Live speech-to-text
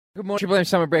Good morning, Triple M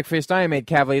Summer Breakfast. I am Ed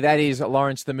Cavalier. That is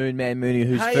Lawrence the Moon Man Mooney.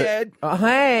 Who's Hey, Ed. Oh,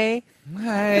 hey.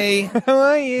 Hey. How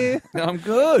are you? I'm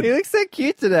good. You look so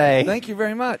cute today. Thank you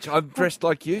very much. I'm dressed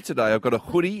like you today. I've got a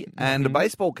hoodie and a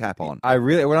baseball cap on.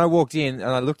 When I walked in and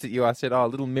I looked at you, I said, "Oh, a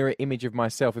little mirror image of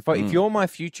myself. If you're my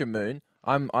future moon,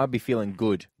 I'll be feeling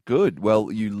good." Good.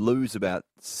 Well, you lose about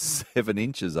 7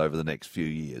 inches over the next few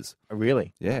years.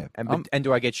 Really? Yeah. And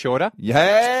do I get shorter?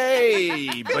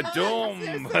 Yay!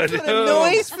 Ba-doom! Ba-doom.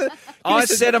 Noise for I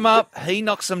set him up. He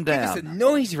knocks him It's a down.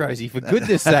 noise, Rosie. For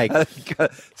goodness' sake.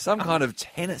 Some kind of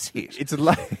tennis hit. It's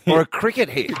like Or a cricket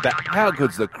hit. How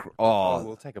good's the...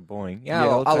 We'll take a boing. Yeah,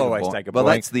 I'll I'll always take a boing. Well,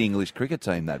 that's the English cricket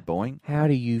team, that boing. How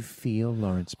do you feel,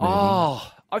 Lawrence Mooney?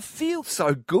 Oh, I feel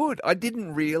so good. I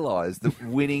didn't realise that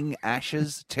winning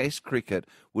Ashes Test cricket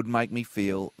would make me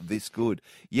feel this good.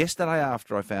 Yesterday,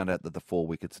 after I found out that the 4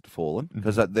 wickets had fallen,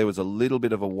 because there was a little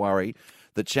bit of a worry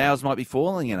that showers might be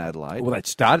falling in Adelaide. Well,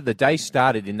 the day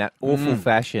started in that awful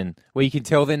fashion where you can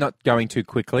tell they're not going too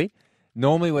quickly.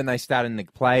 Normally when they start and the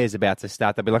player's about to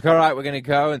start, they'll be like, all right, we're going to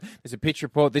go, and there's a pitch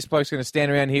report, this bloke's going to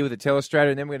stand around here with a telestrator,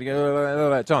 and then we're going to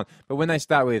go, it's on. But when they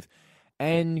start with,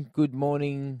 and good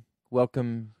morning,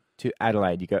 welcome to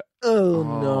Adelaide, you go, oh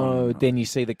no. Then you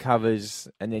see the covers,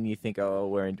 and then you think, oh,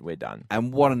 we're done.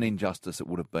 And what an injustice it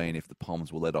would have been if the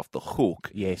Poms were let off the hook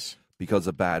Yes. because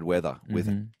of bad weather, with,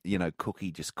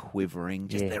 Cookie just quivering.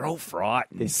 They're all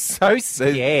frightened. They're so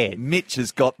scared. Mitch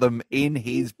has got them in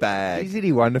his bag. Isn't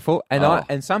he wonderful? And Oh.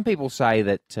 and some people say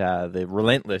that the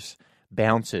relentless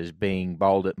bouncers being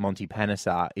bowled at Monty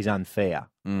Panesar is unfair.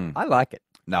 I like it.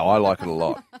 No, I like it a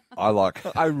lot.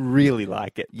 I really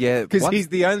like it. Yeah, Because once- he's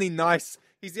the only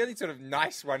sort of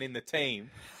nice one in the team.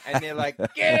 And they're like,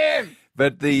 get him!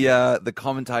 But the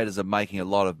commentators are making a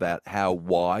lot about how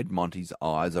wide Monty's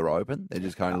eyes are open. They're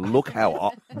just going, look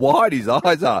how wide his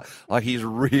eyes are. Like he's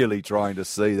really trying to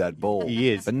see that ball. He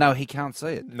is. But no, he can't see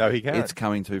it. No, he can't. It's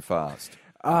coming too fast.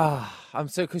 I'm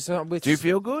so... Do you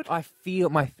feel good? I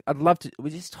feel I'd love to...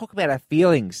 We just talk about our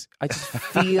feelings. I just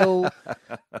feel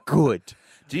good.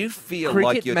 Do you feel Cricket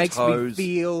like your makes toes... me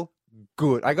feel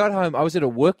good. I got home. I was at a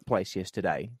workplace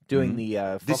yesterday doing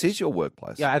the... This is your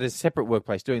workplace. Yeah, I had a separate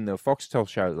workplace doing the Foxtel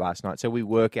show last night. So we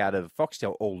work out of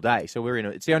Foxtel all day. So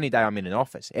it's the only day I'm in an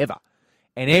office ever.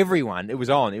 And everyone, it was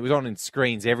on in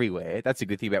screens everywhere. That's a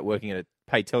good thing about working at a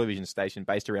paid television station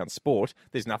based around sport.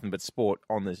 There's nothing but sport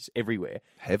on this everywhere.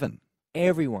 Heaven.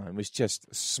 Everyone was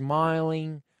just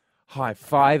smiling,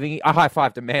 high-fiving. I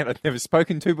high-fived a man I'd never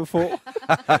spoken to before.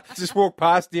 Just walked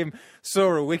past him,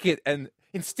 saw a wicket, and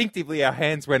instinctively our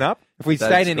hands went up. If we'd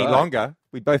That's stayed any great. longer,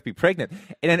 we'd both be pregnant.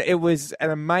 And it was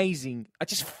an amazing... I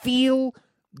just feel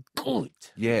good.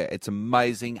 Yeah, it's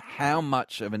amazing how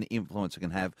much of an influence it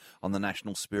can have on the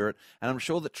national spirit. And I'm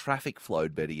sure that traffic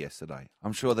flowed better yesterday.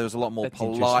 I'm sure there was a lot more That's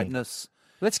interesting. politeness.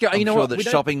 Let's go. I'm You know sure what? that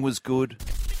shopping was good.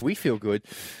 We feel good.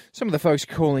 Some of the folks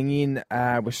calling in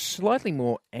were slightly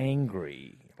more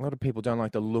angry. A lot of people don't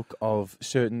like the look of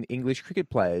certain English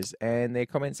cricket players, and their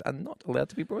comments are not allowed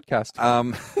to be broadcast.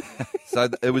 So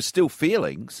it was still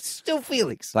feelings. Still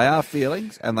feelings. They are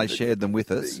feelings, and they shared them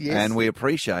with us, Yes. and we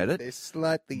appreciate it. They're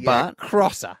slightly But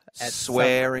crosser. At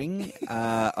Swearing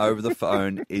over the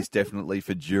phone is definitely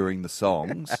for during the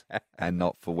songs and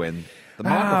not for when the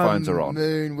microphones are on.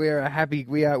 Moon, we're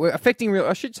affecting real.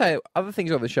 I should say other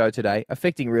things on the show today.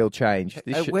 Affecting real change.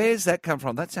 Where's that come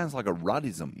from? That sounds like a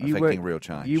Ruddism, affecting real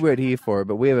change. You weren't here for it,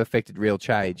 but we have affected real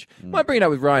change. Might bring it up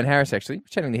with Ryan Harris actually.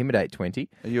 Chatting to him at 8:20.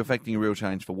 Are you affecting real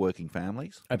change for working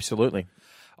families? Absolutely.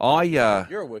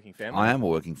 You're a working family. I am a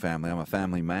working family. I'm a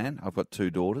family man. I've got 2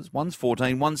 daughters. One's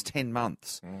 14, one's 10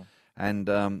 months.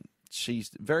 And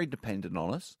she's very dependent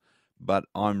on us, but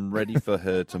I'm ready for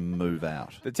her to move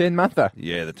out. The 10-monther.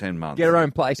 Yeah, the 10 months. Get her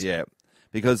own place. Yeah,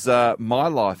 because my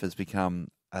life has become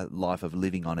a life of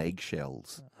living on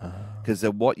eggshells. Because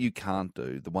what you can't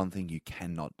do, the one thing you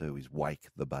cannot do is wake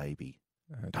the baby.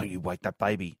 Don't you wake that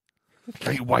baby.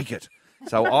 Don't you wake it.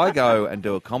 So I go and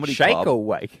do a comedy Shake club. or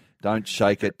wake? Don't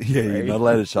shake it. Yeah, you're not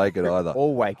allowed to shake it either.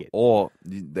 Or wake it. Or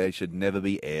they should never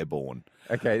be airborne.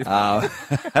 Okay.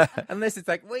 Unless it's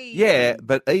like, wee. Yeah,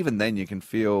 but even then you can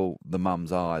feel the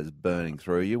mum's eyes burning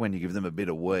through you when you give them a bit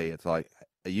of wee. It's like,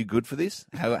 are you good for this?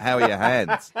 How are your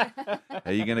hands?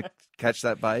 Are you going to catch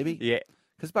that baby? Yeah.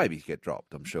 Because babies get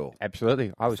dropped, I'm sure.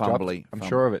 Absolutely. I was Fumbly. dropped. I'm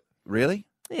sure of it. Really?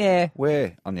 Yeah.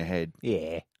 Where? On your head?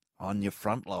 Yeah. On your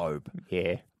front lobe?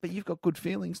 Yeah. But you've got good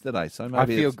feelings today, so maybe I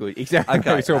feel it's- good. Exactly.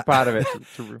 Okay. It's all part of it.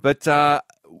 But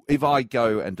if I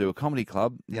go and do a comedy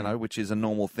club, which is a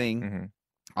normal thing,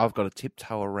 I've got to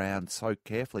tiptoe around so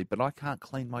carefully, but I can't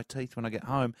clean my teeth when I get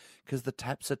home because the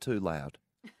taps are too loud.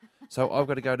 So I've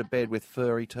got to go to bed with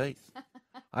furry teeth.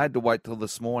 I had to wait till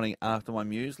this morning after my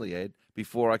muesli, Ed,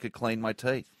 before I could clean my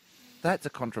teeth. That's a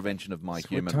contravention of my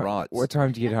human rights. What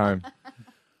time do you get home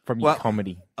from your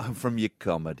comedy? From your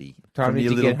comedy. Time from did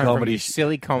your you little get home from comedy. your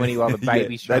silly comedy while the Yeah,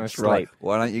 baby's trying to that's sleep? right.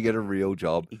 Why don't you get a real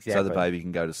job so Exactly. the baby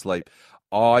can go to sleep?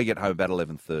 I get home about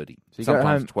 11:30. So you got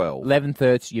Sometimes home 12.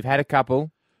 11:30. You've had a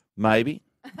couple. Maybe.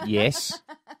 Yes.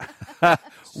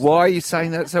 Why are you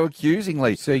saying that so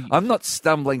accusingly? So you- I'm not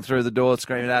stumbling through the door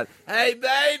screaming out, "Hey,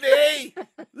 baby!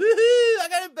 Woohoo! I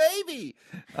got a baby!"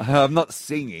 I'm not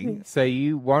singing. So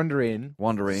you wander in,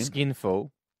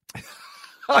 skinful,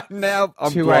 Now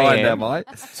I'm 2 blind, a.m. am I?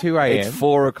 2 a.m. It's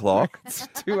 4 o'clock. It's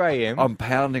 2 a.m. I'm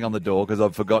pounding on the door because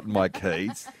I've forgotten my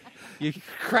keys. You're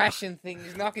crashing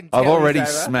things, knocking I've tellies already over.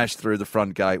 smashed through the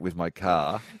front gate with my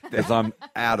car because I'm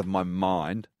out of my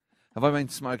mind. Have I been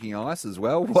smoking ice as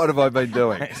well? What have I been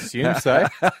doing? I assume so.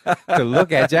 To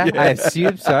look at you, I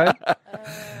assume so.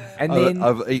 And then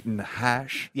I've eaten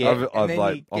hash. Yeah, and then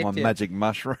you I'm get on to- magic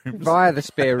mushrooms. via the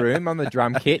spare room on the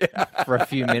drum kit for a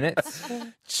few minutes.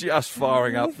 Just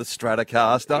firing up the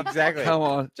Stratocaster. Exactly. Come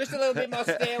on. Just a little bit more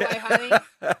stairway, honey,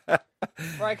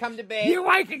 before I come to bed. You're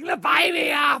waking the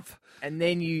baby up. And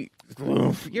then you're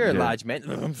a large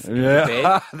man.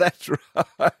 Yeah, that's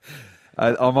right.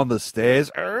 I'm on the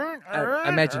stairs. I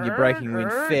imagine you're breaking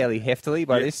wind fairly heftily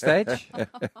by this stage.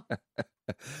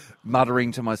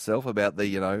 Muttering to myself about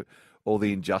the, all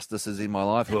the injustices in my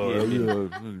life. If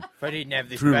I didn't have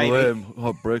this Triple baby. M,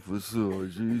 hot breakfast. Oh,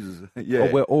 Jesus. Yeah.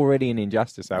 Well, we're already an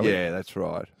injustice, are we? Yeah, that's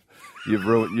right. You've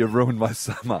ruined my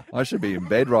summer. I should be in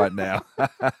bed right now.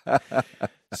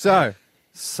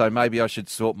 So maybe I should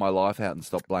sort my life out and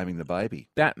stop blaming the baby.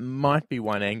 That might be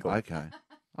one angle. Okay.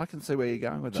 I can see where you're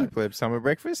going with that. Triple M summer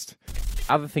breakfast.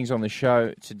 Other things on the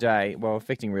show today, well,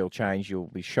 affecting real change, you'll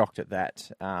be shocked at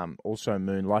that. Also,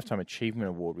 Moon Lifetime Achievement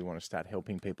Award. We want to start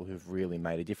helping people who've really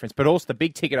made a difference. But also the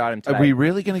big ticket item today. Are we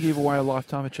really going to give away a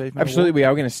Lifetime Achievement Absolutely, Award? we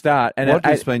are going to start. And What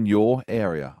has been your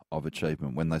area of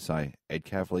achievement when they say, Ed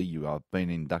Cavalier, you have been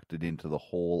inducted into the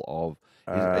Hall of...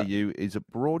 Is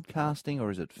it broadcasting or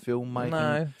is it filmmaking?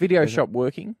 No, video shop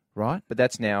working, Right? but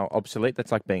that's now obsolete.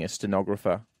 That's like being a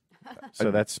stenographer.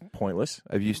 So that's pointless.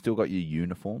 Have you still got your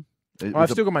uniform?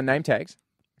 I've still got my name tags.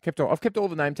 I've kept all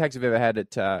the name tags I've ever had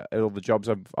at all the jobs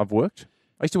I've worked.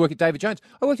 I used to work at David Jones.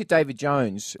 I worked at David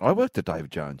Jones. I worked at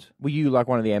David Jones. Were you like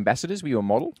one of the ambassadors? Were you a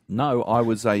model? No, I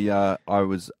was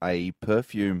a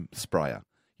perfume sprayer.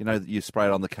 You know, you spray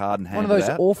it on the card and hand One of those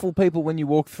it out. awful people when you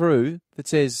walk through that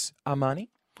says Armani.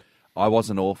 I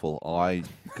wasn't awful.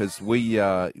 Because we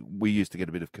used to get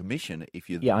a bit of commission if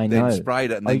you Yeah, I then know.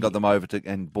 sprayed it and then got them over to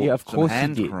and bought Yeah, of some course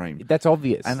hand you did. cream. That's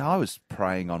obvious. And I was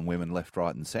preying on women left,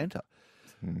 right, and centre.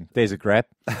 There's a grab.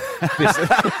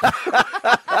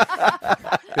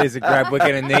 There's a grab we're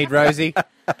going to need, Rosie.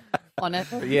 On it.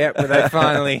 Yeah, when they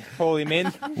finally haul him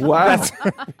in. Wow,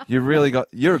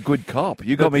 you're a good cop.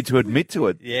 You got me to admit to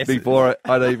it Yes. before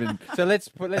I'd even. So let's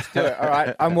do it. All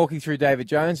right, I'm walking through David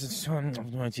Jones.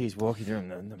 Oh, geez, walking through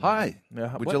him. Hi,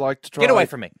 would What? you like to try? Get away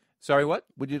from me. Sorry, what?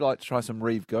 Would you like to try some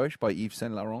Rive Gauche by Yves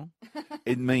Saint Laurent?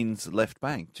 It means left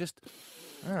bank. Just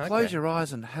Oh, close okay. your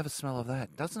eyes and have a smell of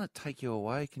that. Doesn't it take you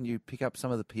away? Can you pick up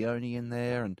some of the peony in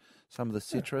there and some of the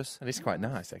citrus? That is quite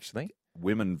nice, actually.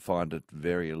 Women find it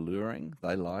very alluring.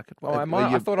 They like it. Oh, am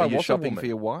I? I thought I are you was a shopping woman. for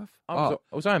your wife?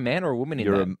 Was I a man or a woman in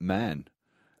You're that? a man.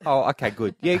 Oh, okay,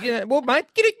 good. Yeah, well, mate,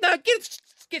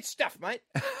 get stuff, mate.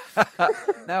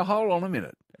 Now hold on a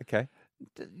minute. Okay.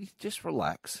 Just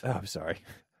relax. Oh, I'm sorry.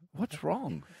 What's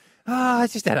wrong? I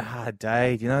just had a hard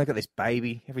day. You know, I got this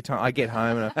baby. Every time I get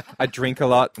home, and I drink a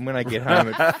lot. And when I get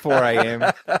home at 4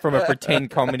 a.m. from a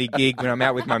pretend comedy gig, when I'm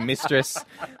out with my mistress,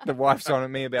 the wife's on at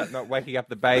me about not waking up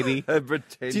the baby. Pretend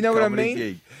Do you know what I comedy mean?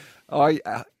 Gig.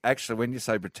 I actually, when you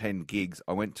say pretend gigs,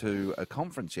 I went to a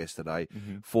conference yesterday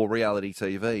for reality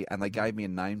TV, and they gave me a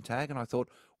name tag, and I thought,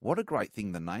 what a great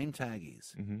thing the name tag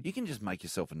is. You can just make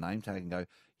yourself a name tag and go,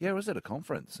 yeah, I was at a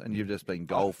conference, and you've just been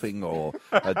golfing or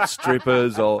at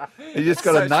strippers, or you just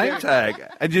got a name tag,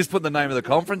 and you just put the name of the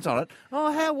conference on it.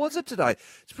 Oh, how was it today?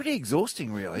 It's pretty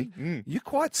exhausting, really. You're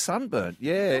quite sunburnt.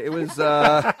 Yeah, it was.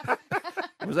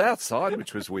 It was outside,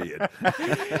 which was weird.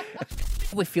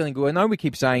 We're feeling good. I know we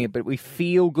keep saying it, but we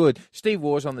feel good. Steve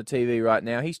Waugh's on the TV right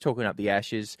now. He's talking up the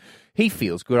Ashes. He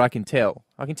feels good. I can tell.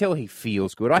 I can tell he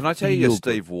feels good. Can I tell you a feel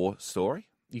Steve Waugh story?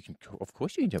 You can, of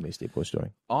course, you can tell me a Steve Waugh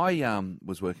story. I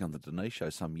was working on the Denise Show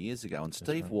some years ago, and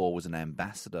Steve Waugh was an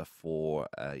ambassador for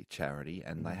a charity,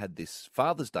 and they had this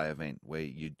Father's Day event where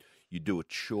you do a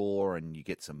chore and you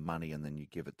get some money, and then you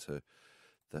give it to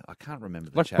I can't remember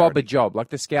the Like charity. Bob a Job, like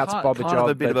the Scouts Bob a Kind Job. of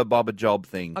a bit of a Bob a Job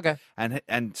thing. Okay.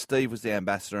 And Steve was the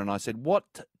ambassador, and I said,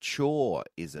 "What chore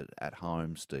is it at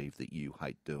home, Steve, that you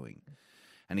hate doing?"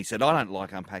 And he said, "I don't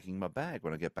like unpacking my bag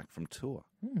when I get back from tour."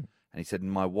 And he said,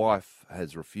 "My wife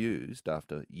has refused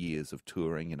after years of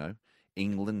touring,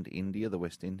 England, India, the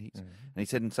West Indies." And he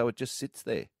said, and so it just sits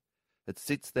there. It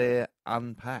sits there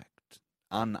unpacked.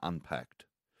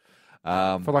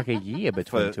 For like a year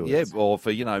between tours. Yeah, or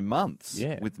for, months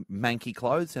Yeah. with manky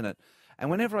clothes in it. And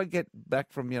whenever I get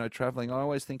back from, travelling, I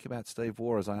always think about Steve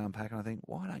Waugh as I unpack, and I think,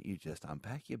 why don't you just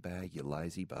unpack your bag, you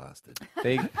lazy bastard?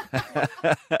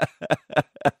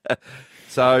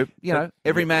 So,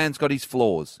 every man's got his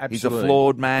flaws. Absolutely. He's a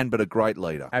flawed man, but a great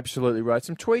leader. Absolutely right.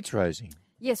 Some tweets, Rosie.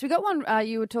 Yes, we got one.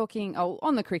 You were talking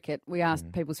on the cricket. We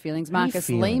asked people's feelings. How are you Marcus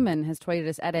feeling? Lehman has tweeted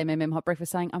us at MMM Hot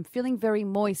Breakfast saying, "I'm feeling very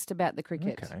moist about the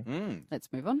cricket." Okay.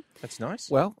 Let's move on. That's nice.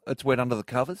 Well, it's wet under the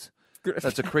covers.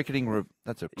 That's a cricketing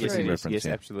Yes, it reference. is. Yes,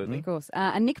 yeah. absolutely. Of course.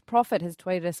 And Nick Prophet has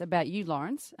tweeted us about you,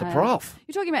 Lawrence. The Prof.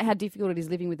 You're talking about how difficult it is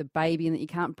living with a baby and that you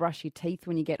can't brush your teeth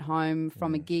when you get home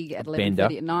from a gig at bender.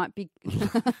 11:30 at night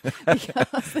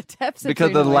because the taps are Because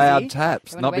too the loud noisy.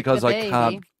 taps, You wanna not wake because the I baby.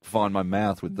 can't find my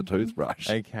mouth with the toothbrush.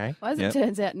 Okay. Well, as it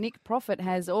turns out, Nick Prophet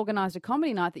has organised a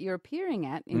comedy night that you're appearing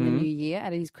at in the new year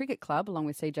at his cricket club, along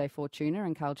with CJ Fortuna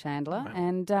and Carl Chandler,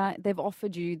 and they've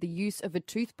offered you the use of a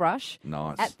toothbrush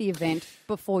Nice. at the event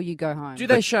before you go home. Do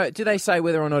they say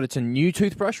whether or not it's a new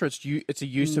toothbrush or it's a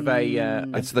use of a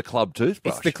It's the club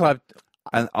toothbrush. it's the club.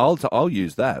 And I'll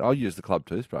use that. I'll use the club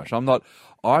toothbrush. I'm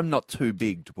not too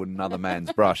big to put another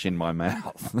man's brush in my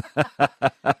mouth.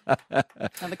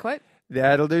 Another quote?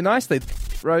 That'll do nicely.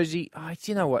 Rosie,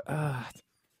 do you know what?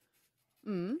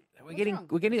 We're getting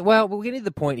to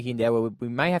the point here now where we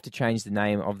may have to change the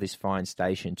name of this fine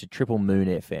station to Triple Moon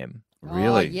FM.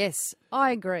 Really? Oh, yes,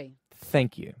 I agree.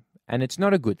 Thank you. And it's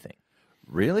not a good thing.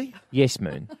 Really? Yes,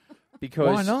 Moon.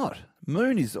 Because Why not?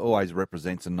 Moon always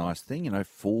represents a nice thing,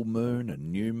 full moon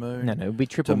and new moon. No, it'll be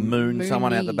To Triple moon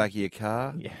someone out the Moony. back of your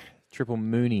car. Yeah, Triple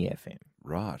Mooney FM.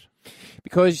 Right.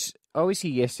 Because I was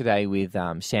here yesterday with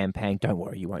Sam Pang. Don't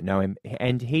worry, you won't know him.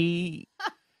 And he...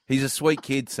 He's a sweet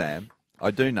kid, Sam. I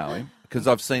do know him because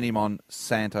I've seen him on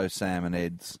Santo Sam and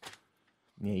Ed's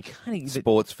Yeah, you can't even...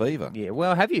 Sports Fever. Yeah,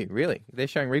 well, have you, really? They're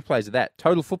showing replays of that.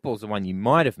 Total Football's the one you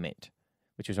might have meant,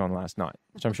 which was on last night,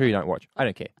 which I'm sure you don't watch. I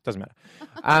don't care. Doesn't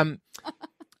matter.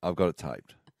 I've got it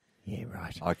taped. Yeah,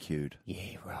 right. I queued.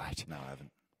 Yeah, right. No, I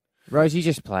haven't. Rosie,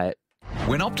 just play it.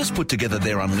 When Optus put together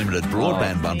their unlimited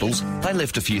broadband bundles, they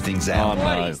left a few things out.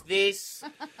 no. this?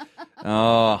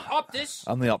 Oh, Optus?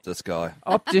 I'm the Optus guy.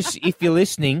 Optus, if you're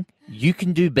listening, you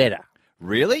can do better.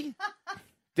 Really?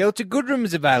 Delta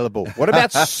Goodrum's available. What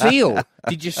about Seal?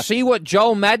 Did you see what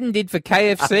Joel Madden did for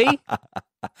KFC?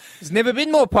 It's never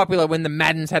been more popular when the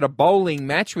Maddens had a bowling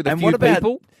match with a And few what about-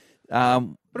 people.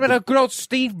 What about our good old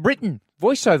Steve Britton,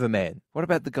 voiceover man? What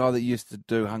about the guy that used to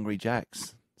do Hungry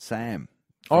Jacks? Sam.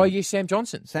 Oh, yeah, Sam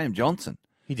Johnson. Sam Johnson.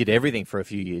 He did everything for a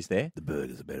few years there. The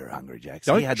burgers are better at Hungry Jacks.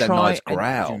 Don't he had that try nice and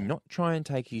growl. do not try and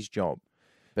take his job.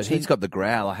 But he's got the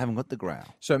growl. I haven't got the growl.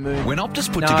 So, Moon, When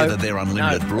Optus put No, together their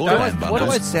unlimited no. broadband What do I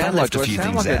bundles, they sound like? left Do a I few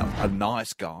sound things like out. a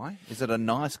nice guy? Is it a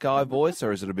nice guy voice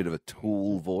or is it a bit of a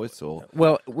tool voice? Or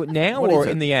well, now What or is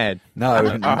it? in the ad?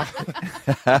 no?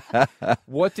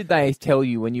 What did they tell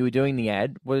you when you were doing the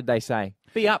ad? What did they say?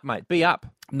 Be up, mate. Be up.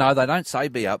 No, they don't say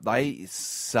be up. They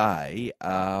say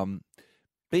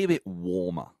be a bit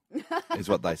warmer, is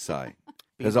what they say.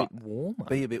 Be a 'Cause bit warmer.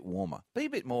 Be a bit warmer. Be a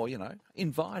bit more,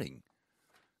 inviting.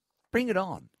 Bring it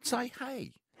on. Say,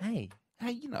 hey, Hey,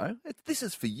 this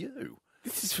is for you.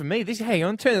 this is for me. Hang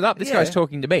on, turn it up. This Yeah. guy's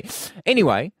talking to me.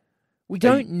 Anyway, we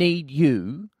don't need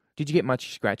you. Did you get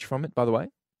much scratch from it, by the way?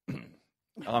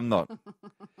 I'm not.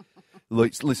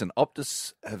 Listen,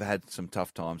 Optus have had some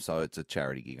tough times, so it's a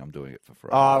charity gig. I'm doing it for free.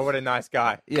 Oh, what a nice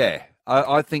guy. Yeah,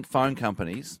 I think phone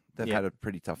companies, they've Yeah. had a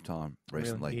pretty tough time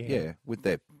recently. Yeah. Yeah, with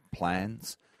their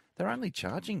plans. They're only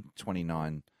charging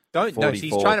 $29. Don't. No, he's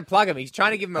 44. trying to plug him. He's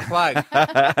trying to give him a plug.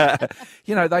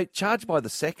 They charge by the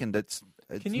second. It's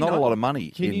Can you not a not- lot of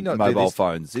money can you in not do mobile this?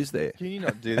 phones, is there? Can you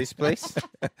not do this, please?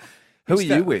 Who are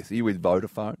you with? Are you with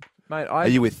Vodafone? Mate, Are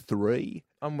you with Three?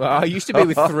 I used to be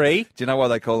with 3. Do you know why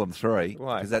they call them Three?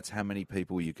 Why? Because that's how many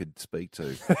people you could speak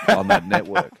to on that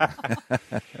network.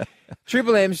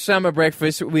 Triple M summer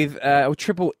breakfast with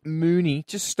Triple Mooney.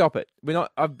 Just stop it. We're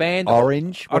not. I've banned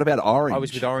Orange? What about orange? I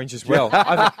was with Orange as well.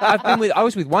 I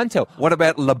was with OneTel. What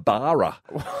about Labara?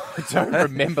 I don't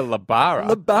remember Labara.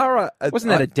 Labara. Wasn't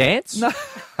that a dance? No.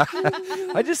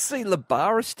 I just see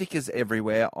Labara stickers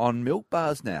everywhere on milk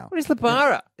bars now. What is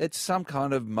Labara? It's some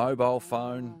kind of mobile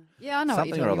phone. Yeah, I know what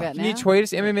Something you're or talking other. about Can now. you tweet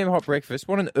us, MMM Hot Breakfast?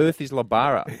 What on earth is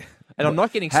Labara? And I'm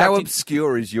not getting How sucked in.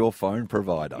 obscure is your phone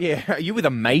provider? Yeah, are you with a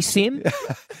Maysim?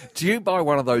 Do you buy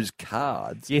one of those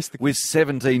cards Yes, with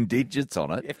 17 digits on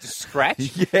You it? have to scratch?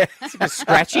 Yeah. It's like a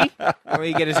scratchy? Or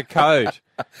you get as a code?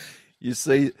 You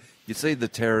see the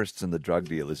terrorists and the drug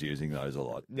dealers using those a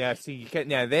lot. Now,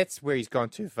 now that's where he's gone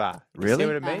too far. You Really? see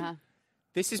what I mean? Uh-huh.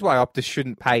 This is why Optus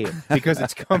shouldn't pay him, because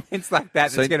it's comments like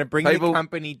that See, that's going to bring people- the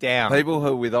company down. People who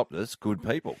are with Optus, good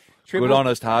people. Triple- Good,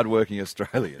 honest, hard-working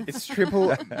Australians. It's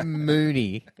Triple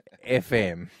Mooney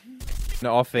FM.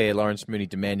 No, off air, Lawrence Mooney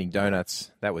demanding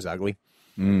donuts. That was ugly.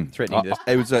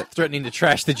 Threatening to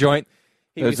trash the joint.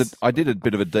 I did a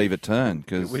bit of a diva turn It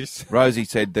because was- Rosie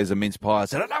said there's a mince pie. I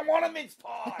said, I don't want a mince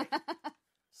pie.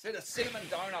 Said a cinnamon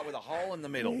donut with a hole in the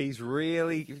middle. He's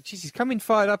really... Jeez, he's come in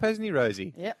fired up, hasn't he,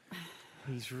 Rosie? Yep.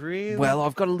 He's really... Well,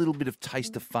 I've got a little bit of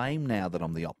taste of fame now that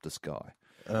I'm the Optus guy.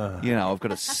 I've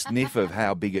got a sniff of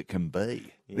how big it can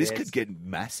be. This Yes. could get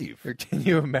massive. Can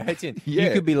you imagine? Yeah.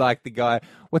 You could be like the guy...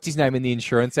 What's his name in the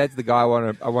insurance ads? The guy I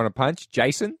want to punch?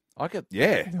 Jason?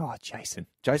 Yeah. Oh, Jason.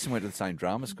 Jason went to the same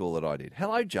drama school that I did.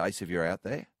 Hello, Jace, if you're out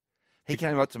there. He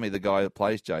came up to me, the guy that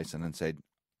plays Jason, and said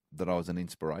that I was an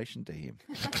inspiration to him.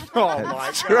 Oh,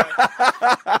 my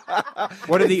God.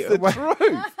 What did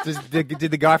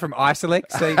did the guy from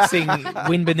Isolect sing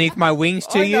Wind Beneath My Wings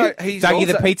to I you? know, he's Dougie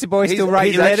the also- Pizza Boy still write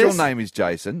his your letters? actual name is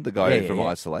Jason, the guy from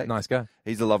Isolect. Nice guy.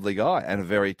 He's a lovely guy and a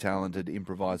very talented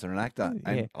improviser and actor.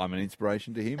 And Yeah. I'm an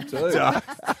inspiration to him too.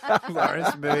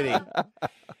 Lawrence Mooney.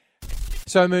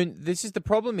 So, Moon, the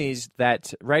problem is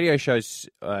that radio shows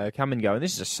come and go, and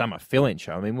this is a summer fill-in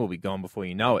show. I mean, we'll be gone before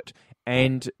you know it.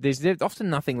 And there's often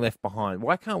nothing left behind.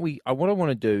 Why can't we... what I want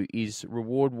to do is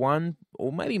reward one,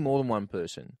 or maybe more than one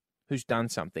person who's done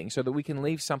something, so that we can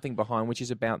leave something behind which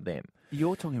is about them.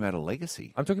 You're talking about a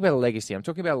legacy. I'm talking about a legacy. I'm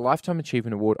talking about a Lifetime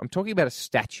Achievement Award. I'm talking about a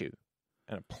statue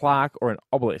and a plaque or an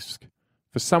obelisk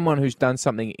for someone who's done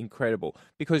something incredible.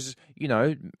 Because,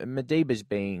 Madiba's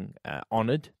being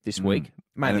honoured this week,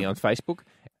 mainly on Facebook.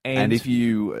 And if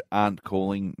you aren't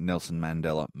calling Nelson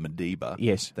Mandela Madiba,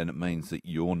 Yes. then it means that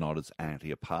you're not as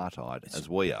anti-apartheid as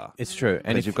we are. It's true.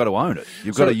 And Because you've got to own it.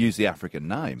 You've got to use the African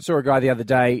name. Saw a guy the other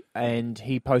day, and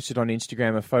he posted on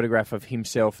Instagram a photograph of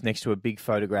himself next to a big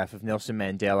photograph of Nelson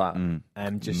Mandela,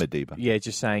 and just Madiba. yeah,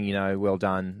 just saying, well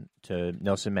done to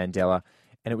Nelson Mandela.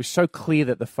 And it was so clear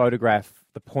that the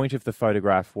point of the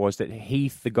photograph was that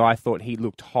the guy thought he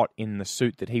looked hot in the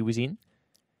suit that he was in.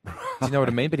 Do you know what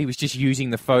I mean? But he was just using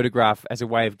the photograph as a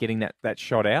way of getting that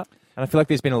shot out. And I feel like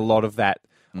there's been a lot of that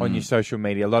on your social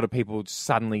media. A lot of people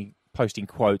suddenly posting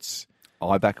quotes.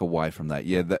 I back away from that.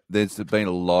 Yeah, there's been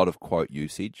a lot of quote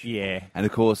usage. Yeah. And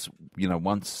of course,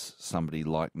 once somebody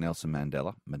like Nelson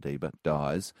Mandela, Madiba,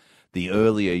 dies, the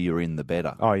earlier you're in, the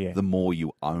better. Oh, yeah. The more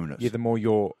you own it. Yeah, the more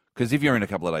you're... Because if you're in a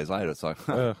couple of days later, it's like...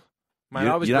 Mate, You-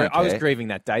 I was you don't I was care. grieving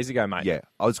that days ago, mate. Yeah,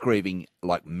 I was grieving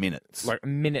like minutes. Like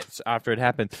minutes after it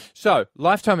happened. So,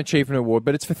 Lifetime Achievement Award,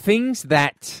 but it's for things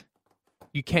that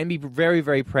you can be very,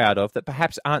 very proud of that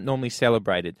perhaps aren't normally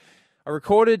celebrated. I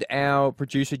recorded our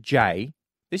producer, Jay.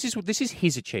 This is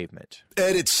his achievement.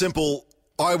 Ed, it's simple.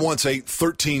 I once ate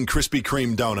 13 Krispy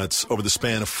Kreme donuts over the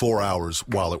span of 4 hours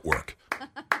while at work.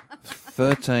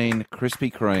 13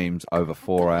 Krispy Kremes over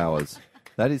 4 hours.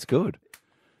 That is good.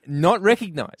 Not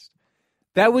recognised.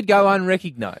 That would go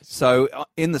unrecognised. So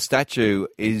in the statue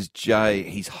is Jay.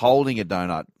 He's holding a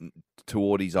donut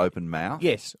toward his open mouth.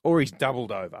 Yes, or he's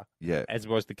doubled over, Yeah. as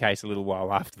was the case a little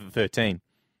while after the 13.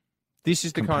 This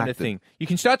is the kind of Compacted. thing. You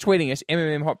can start tweeting us,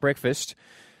 MMM Hot Breakfast.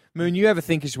 Moon, you ever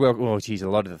think as well, oh, geez, a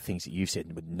lot of the things that you've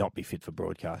said would not be fit for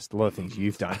broadcast. A lot of things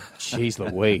you've done. Jeez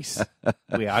Louise.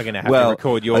 We are going to have to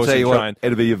record yours I'll tell and you try what, and...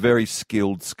 it'll be a very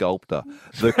skilled sculptor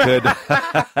that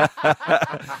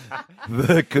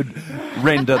could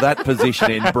render that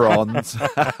position in bronze.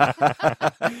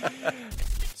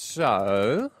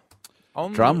 So...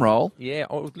 Drum roll. Yeah,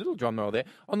 a little drum roll there.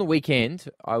 On the weekend,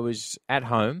 I was at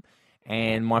home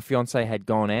and my fiancée had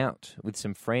gone out with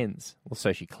some friends. Well,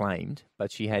 so she claimed,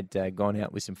 but she had gone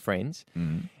out with some friends.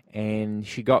 And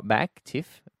she got back,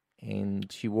 Tiff, and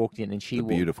she walked in and she... The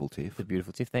beautiful Tiff. The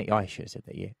beautiful Tiff. Thank you. I should have said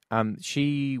that, yeah.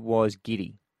 She was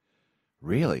giddy.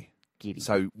 Really? Giddy.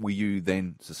 So were you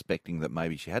then suspecting that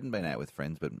maybe she hadn't been out with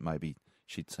friends, but maybe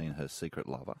she'd seen her secret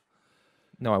lover?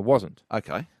 No, I wasn't.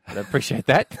 Okay. But I appreciate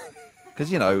that. Because,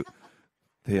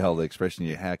 the old expression,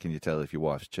 how can you tell if your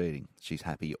wife's cheating? She's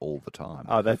happy all the time.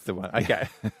 Oh, that's the one. Okay.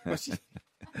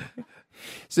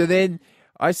 So then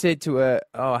I said to her,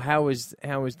 "Oh, how was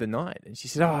the night?" And she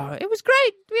said, "Oh, it was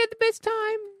great. We had the best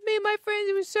time. Me and my friends.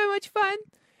 It was so much fun."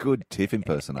 Good Tiff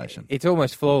impersonation. It's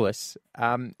almost flawless.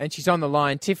 And she's on the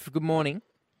line. Tiff, good morning.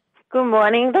 Good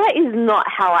morning. That is not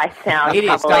how I sound, It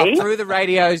is. Cuddly. Through the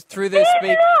radios, through the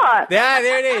speak. not. Yeah,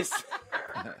 there it is.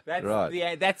 That's, Right.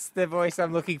 Yeah, that's the voice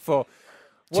I'm looking for.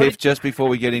 What Tiff, did- just before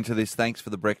we get into this, thanks for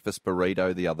the breakfast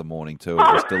burrito the other morning too.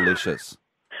 It was delicious.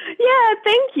 Yeah,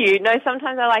 thank you. No,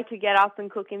 sometimes I like to get up and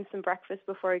cook him some breakfast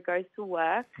before he goes to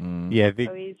work. Yeah,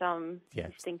 So he's Yeah.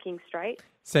 he's thinking straight.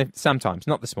 so sometimes,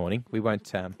 not this morning. We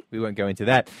won't go into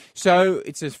that. So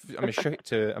it's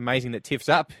amazing that Tiff's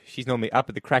up. She's normally up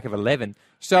at the crack of 11.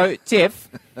 So Tiff,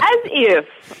 As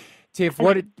if.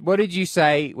 what did you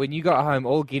say when you got home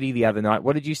all giddy the other night?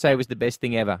 What did you say was the best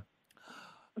thing ever?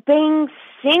 Being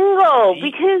single,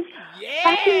 because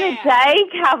back in the day,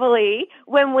 Cavalier,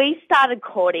 when we started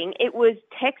courting, it was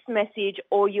text message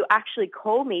or you actually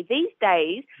call me. These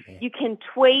days, you can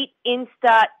tweet,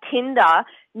 Insta, Tinder.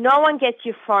 No one gets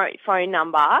your phone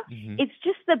number. Mm-hmm. It's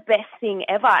just the best thing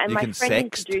ever. And You my can friend sext?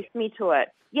 introduced me to it.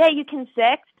 Yeah, you can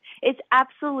sext. It's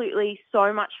absolutely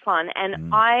so much fun.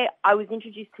 And I was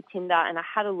introduced to Tinder and I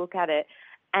had a look at it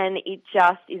and it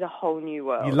just is a whole new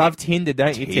world. You love Tinder,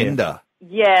 don't you, Tiff? Tinder.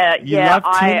 Yeah, You yeah.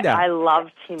 love Tinder? I love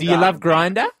Tinder. Do you love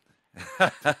Grindr?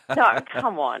 No,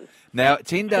 come on. Now,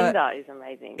 Tinder Tinder is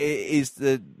amazing. is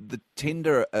the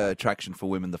Tinder attraction for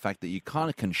women the fact that you kind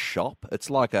of can shop. It's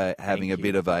like having a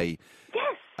bit of a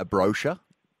brochure.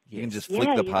 You can just flick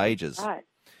the you're pages. Right.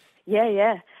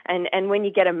 Yeah. And when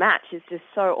you get a match, it's just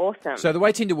so awesome. So the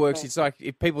way Tinder works, it's like,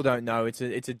 if people don't know, it's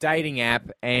a dating app,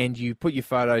 and you put your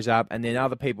photos up, and then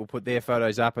other people put their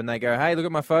photos up, and they go, "Hey, look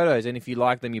at my photos." And if you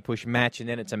like them, you push match, and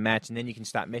then it's a match, and then you can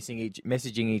start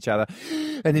messaging each other,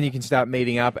 and then you can start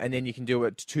meeting up, and then you can do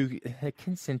what two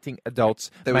consenting adults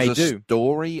There may was a do.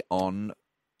 story on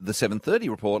the 7:30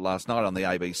 report last night on the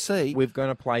ABC. We're going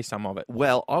to play some of it.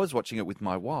 Well, I was watching it with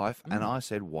my wife, and I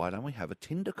said, why don't we have a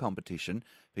Tinder competition?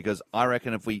 Because I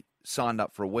reckon if we signed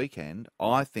up for a weekend,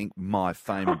 I think my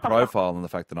fame and profile and the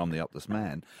fact that I'm the upless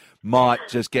man might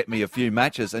just get me a few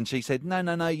matches. And she said,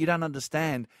 no, you don't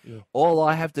understand. All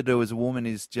I have to do as a woman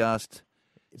is just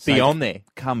Be say, on there.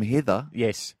 come hither,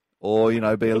 Yes. or,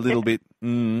 be a little bit,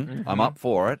 I'm up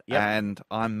for it, Yep. and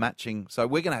I'm matching. So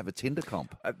we're going to have a Tinder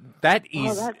comp. That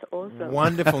is that's awesome.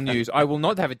 wonderful news. I will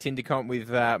not have a Tinder comp with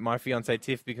my fiancée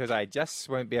Tiff because I just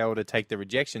won't be able to take the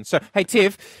rejection. So, hey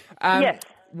Tiff, Yes.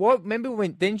 Remember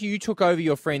when then you took over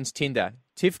your friend's Tinder?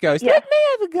 Tiff goes, Yes. "Let me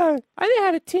have a go. I know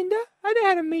how to Tinder. I know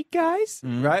how to meet guys,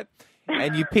 right?"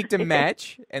 And you picked a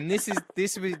match, and this was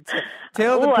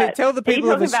tell the What?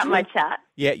 people Are you of talking about my Australia. chat?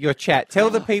 Yeah, your chat. Tell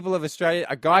the people of Australia.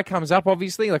 A guy comes up,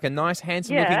 obviously, like a nice,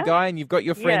 handsome-looking Yeah. guy, and you've got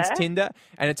your friend's Yeah. Tinder,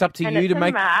 and it's up to And you it's to a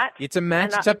make. match. It's a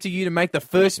match. And It's up to you to make the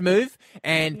first move.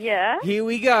 And Yeah. here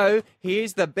we go.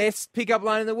 Here's the best pickup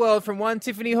line in the world from one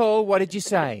Tiffany Hall. What did you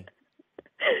say?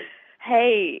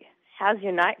 Hey, how's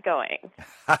your night going?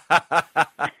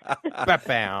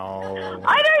 Ba-bow.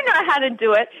 I don't know how to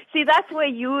do it. See, that's where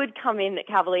you would come in,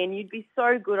 Cavalier, and you'd be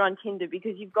so good on Tinder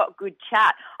because you've got good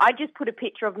chat. I just put a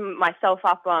picture of myself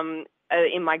up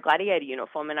in my gladiator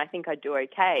uniform, and I think I do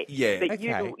okay. Yeah. But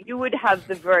Okay. you would have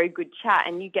the very good chat,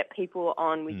 and you get people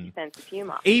on with your sense of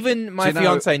humour. Even my Do you know-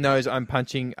 fiance knows I'm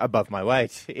punching above my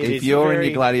weight. It If is you're in very-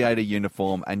 your gladiator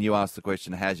uniform and you ask the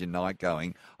question, how's your night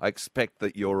going? I expect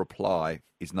that your reply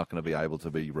is not going to be able to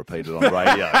be repeated on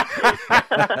radio.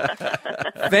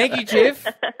 Thank you, Tiff.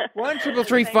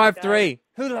 1-333-553.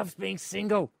 Who loves being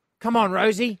single? Come on,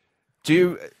 Rosie. Do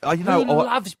you, Who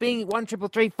loves being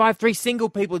 1-333-553 single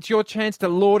people? It's your chance to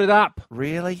lord it up.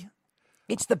 really?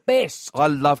 It's the best. I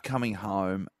love coming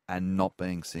home and not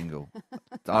being single.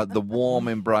 The warm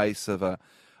embrace of a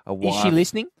wife. Is she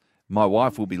listening? My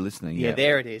wife will be listening. Yeah,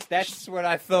 there it is. That's what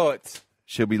I thought.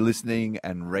 She'll be listening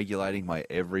and regulating my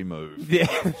every move. Yeah.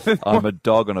 I'm a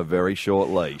dog on a very short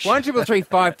leash.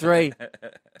 1-333-553.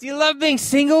 Do you love being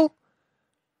single?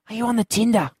 Are you on the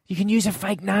Tinder? You can use a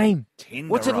fake name.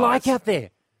 What's it like out there?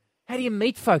 How do you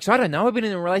meet folks? I don't know. I've been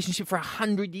in a relationship for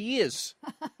 100 years.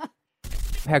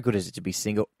 How good is it to be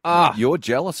single? You're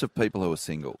jealous of people who are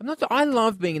single. I'm not. I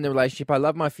love being in the relationship. I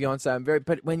love my fiance.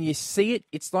 But when you see it,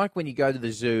 it's like when you go to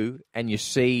the zoo and you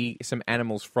see some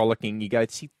animals frolicking. You go,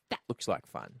 see, that looks like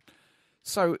fun.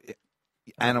 So,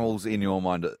 animals in your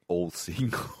mind are all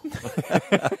single.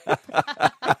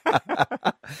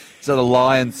 So the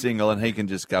lion's single, and he can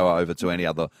just go over to any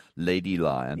other lady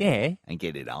lion Yeah. and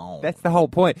get it on. That's the whole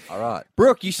point. All right.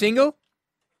 Brooke, you single?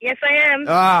 Yes, I am.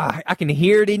 Ah, I can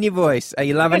hear it in your voice. Are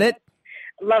you loving it?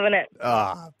 Loving it.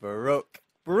 Ah, Brooke.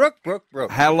 Brooke.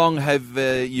 How long have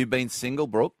you been single,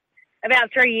 Brooke?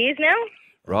 About 3 years now.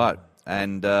 Right.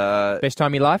 And Best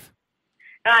time of your life?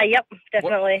 Yep,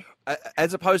 definitely.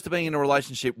 as opposed to being in a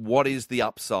relationship, what is the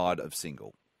upside of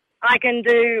single? I can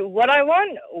do what I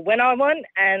want, when I want,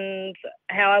 and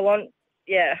how I want.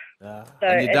 Yeah. So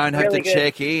And you it's don't have really to good.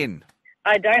 check in.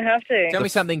 I don't have to. Tell me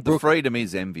something, The Brooke. freedom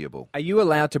is enviable. Are you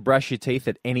allowed to brush your teeth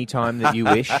at any time that you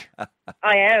wish?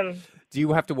 I am. Do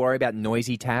you have to worry about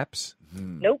noisy taps?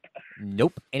 Nope.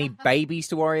 Nope. Any babies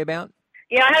to worry about?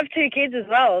 Yeah, I have 2 kids as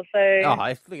well, so Oh,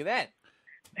 look at that.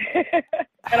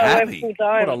 and I work Happy. full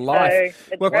time. What a life.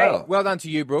 So it's Well, great. well done to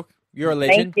you, Brooke. You're a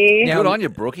legend. Thank you. Good on you,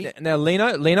 Brookie. Now,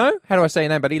 Lino, how do I say your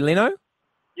name, buddy? Lino?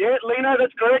 Yeah, Lino,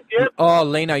 that's correct. Yep. Oh,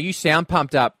 Lino, you sound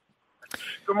pumped up.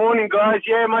 Good morning, guys.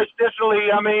 Yeah, most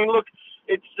definitely. I mean, look,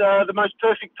 it's the most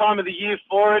perfect time of the year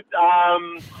for it.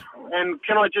 And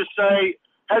can I just say,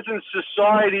 hasn't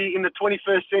society in the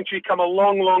 21st century come a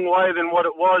long, long way than what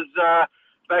it was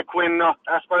back when,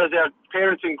 I suppose, our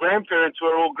parents and grandparents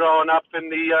were all growing up in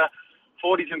the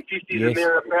 40s and 50s Yes. and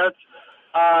thereabouts?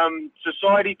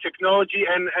 Society, technology,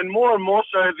 and more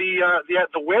so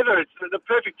the weather. It's the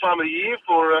perfect time of the year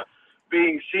for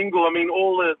being single. I mean,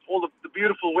 all the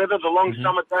beautiful weather, the long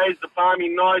summer days, the balmy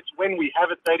nights, when we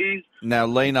have it, that is. Now,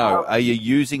 Lino, are you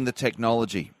using the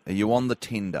technology? Are you on the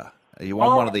Tinder? Are you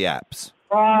on one of the apps?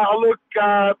 Look,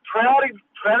 proudly,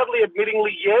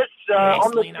 admittingly, yes. Yes,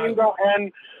 On the Lino. Tinder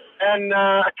and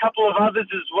a couple of others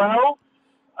as well.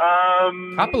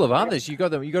 Couple of others. You got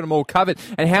them all covered.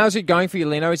 And how's it going for you,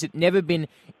 Lino? Has it never been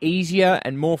easier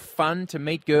and more fun to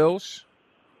meet girls?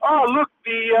 Oh, look,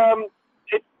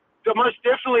 the most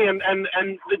definitely, and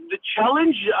the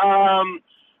challenge,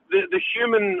 the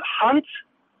human hunt,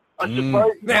 I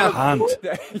suppose. Now, Hunt.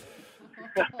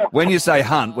 When you say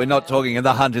hunt, we're not talking of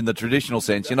the hunt in the traditional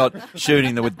sense. You're not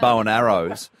shooting them with bow and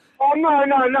arrows. Oh, no,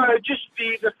 just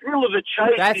the thrill of the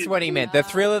chase. That's what he meant. The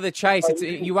thrill of the chase.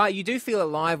 You do feel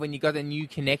alive when you got a new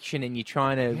connection and you're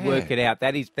trying to work it out.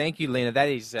 That is, thank you, Lena. That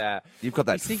is. You've got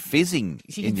that You see- fizzing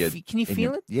in your... Can you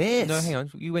feel it? Yes. No, hang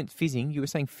on. You went fizzing. You were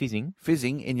saying fizzing.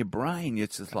 Fizzing in your brain.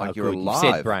 It's just like Oh, you're good. alive.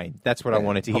 You said brain. That's what I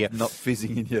wanted to hear. Not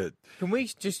fizzing in your... Can we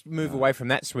just move away from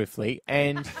that swiftly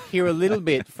and hear a little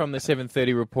bit from the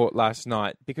 7:30 report last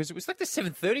night? Because it was like the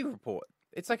 7:30 report.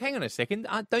 It's like, hang on a second.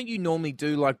 Don't you normally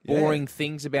do like boring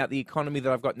things about the economy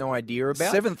that I've got no idea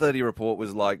about? 7:30 report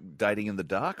was like dating in the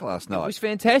dark last It night. was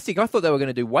fantastic. I thought they were going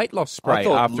to do weight loss spray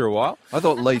after a while. I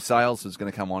thought Lee Sales was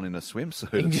going to come on in a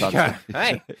swimsuit. You at just some go, stage.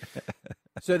 hey.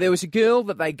 So there was a girl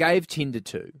that they gave Tinder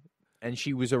to, and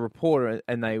she was a reporter,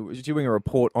 and they was doing a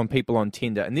report on people on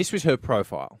Tinder, and this was her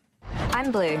profile.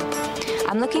 I'm Blue.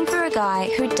 I'm looking for a guy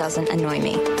who doesn't annoy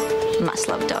me. Must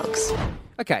love dogs.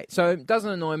 Okay, so doesn't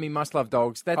annoy me, must love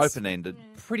dogs. That's Open-ended.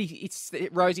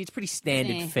 Rosie, it's pretty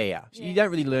standard fare. So you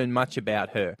don't really learn much about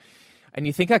her. And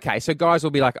you think, okay, so guys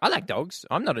will be like, I like dogs.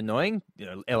 I'm not annoying.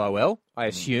 LOL, I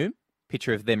assume.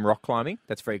 Picture of them rock climbing.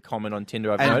 That's very common on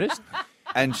Tinder, I've noticed.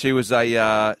 And she was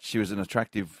an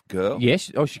attractive girl.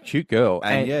 Yes. Oh, she's a cute girl.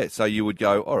 And yeah, so you would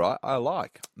go, all right, I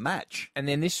like, match. And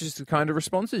then this is the kind of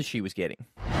responses she was getting.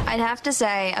 I'd have to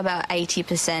say about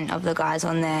 80% of the guys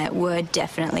on there were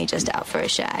definitely just out for a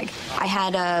shag. I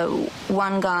had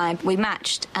one guy, we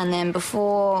matched, and then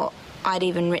before I'd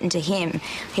even written to him,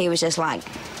 he was just like,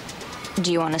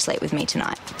 do you want to sleep with me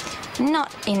tonight?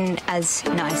 Not in as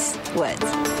nice words.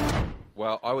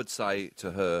 Well, I would say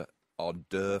to her, oh,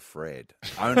 duh, Fred.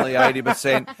 Only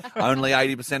 80%. Only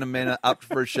 80% of men are up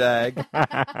for a shag.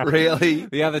 Really?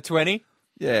 The other 20?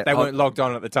 Yeah. They weren't logged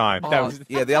on at the time.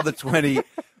 Yeah, the other 20,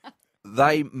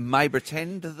 they may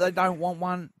pretend they don't want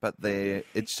one, but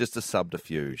it's just a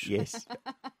subterfuge. Yes.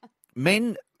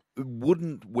 Men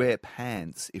wouldn't wear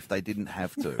pants if they didn't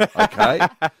have to, okay?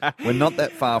 We're not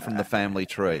that far from the family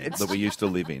tree that we used to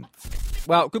live in.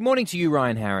 Well, good morning to you,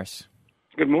 Ryan Harris.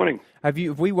 Good morning. Have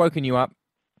we woken you up?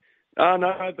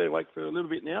 No, I've been awake for a little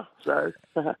bit now, so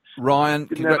Ryan,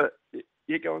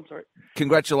 yeah, go on, sorry.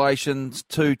 congratulations.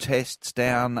 2 tests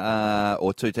down,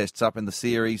 or 2 tests up in the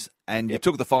series, and you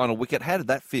took the final wicket. How did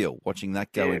that feel, watching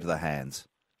that go into the hands?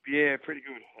 Yeah, pretty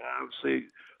good. Obviously,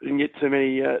 I didn't get too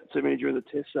many during the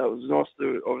test, so it was nice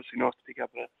to pick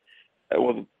up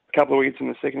a couple of wickets in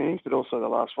the second innings, but also the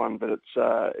last one. But it's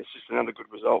just another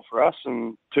good result for us,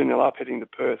 and 2-0 up heading to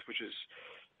Perth, which is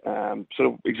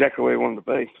sort of exactly where we wanted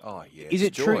to be. Oh, yeah. Is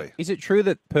it true? Is it true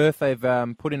that Perth they've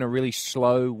put in a really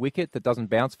slow wicket that doesn't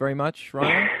bounce very much,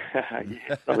 Ryan?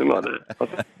 Yeah, something like that. I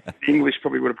think the English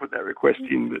probably would have put that request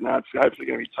in, but no, it's hopefully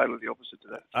going to be totally the opposite to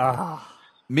that.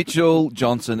 Mitchell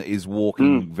Johnson is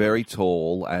walking very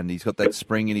tall, and he's got that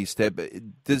spring in his step.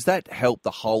 Does that help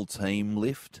the whole team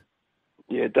lift?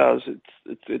 Yeah, it does.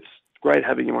 It's great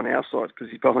having him on our side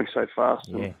because he's bowling so fast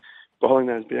and bowling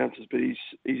those bounces. But he's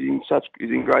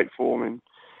in great form, and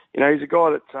he's a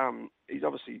guy that he's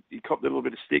obviously he copped a little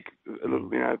bit of stick a little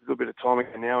bit of time ago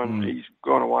now, and he's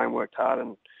gone away and worked hard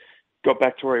and got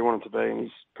back to where he wanted to be, and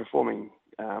he's performing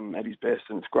at his best,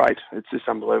 and it's great. It's just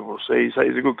unbelievable to see. So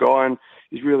he's a good guy, and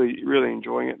he's really, really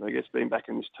enjoying it, I guess, being back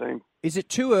in this team. Is it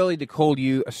too early to call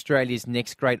you Australia's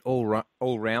next great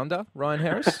all-rounder, Ryan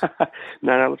Harris?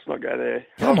 No, let's not go there.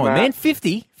 Come on, man,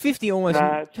 50 almost.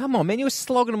 Come on, man, you were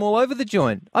slogging them all over the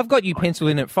joint. I've got you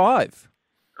penciled in at 5.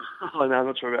 Oh, no, I'm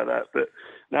not sure about that, but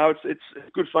no, it's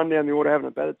good fun down the order having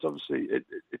a bat. It's obviously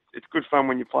it's good fun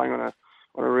when you're playing on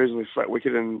a reasonably flat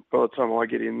wicket, and by the time I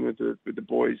get in with the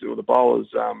boys or the bowlers,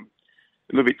 a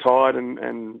little bit tired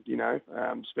and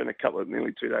spent a couple of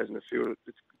nearly 2 days in the field.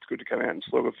 It's good to come out and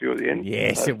slog a few at the end.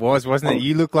 Yes, it was, wasn't it?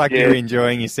 You looked like you were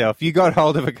enjoying yourself. You got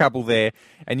hold of a couple there,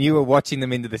 and you were watching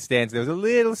them into the stands. There was a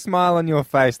little smile on your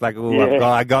face, like, oh,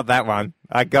 I got that one.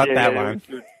 I got that one.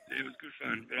 It was good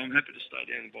fun, but I'm happy to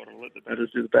stay down the bottom and let the batters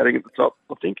do the batting at the top,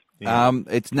 I think.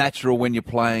 It's natural when you're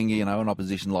playing, an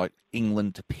opposition like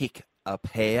England to pick a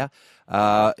pair.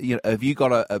 Have you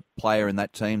got a player in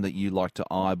that team that you like to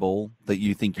eyeball, that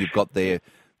you think you've got their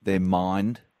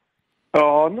mind?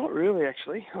 Oh, not really,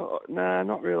 actually. No,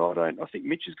 not really. I don't. I think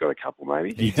Mitch has got a couple,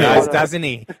 maybe. He does, doesn't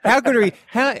he? How good are he?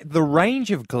 The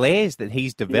range of glares that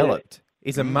he's developed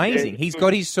is amazing. He's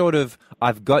got his sort of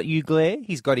 "I've got you" glare.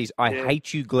 He's got his "I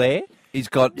hate you" glare. He's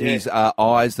got his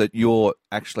eyes that you're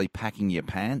actually packing your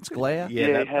pants glare.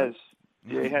 Yeah, he has.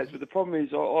 Yeah, he has. But the problem is,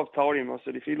 I've told him, I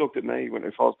said, if he looked at me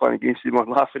if I was playing against him, I'd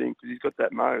laugh at him because he's got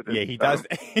that mo. Yeah, he does.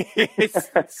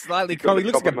 It's slightly comic.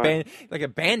 He looks like a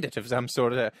bandit of some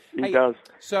sort. He does.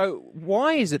 So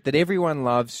why is it that everyone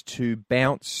loves to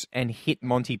bounce and hit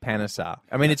Monty Panesar?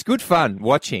 I mean, it's good fun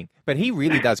watching, but he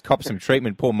really does cop some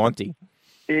treatment, poor Monty.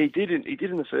 Yeah, he did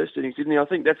in the first innings, didn't he? I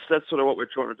think that's sort of what we're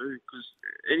trying to do, because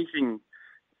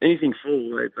anything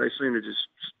full, they seem to just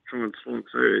try and slunk.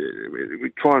 So we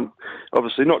try and,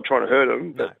 obviously not trying to hurt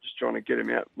him, but just trying to get him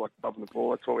out like bumping the ball.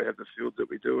 That's why we have the field that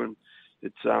we do, and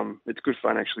it's good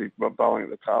fun actually bowling at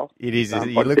the tail. It is.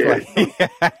 You look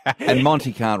like. And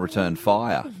Monty can't return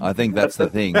fire. I think that's the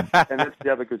thing. And that's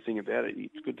the other good thing about it.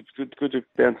 It's good to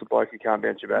bounce the bloke who can't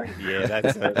bounce you back. Yeah,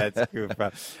 that's good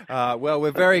fun. Well, we're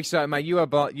very excited, mate. You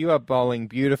are bowling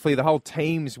beautifully. The whole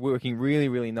team's working really,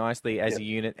 really nicely as a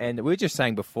unit. And we were just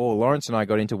saying before, Lawrence and I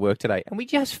got into work today, and we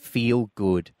just feel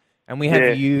good. And we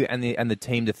have you and the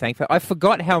team to thank for. I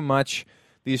forgot how much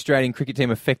the Australian cricket team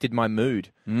affected my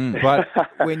mood. But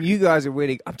when you guys are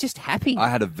winning, I'm just happy. I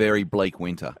had a very bleak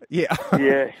winter. Yeah.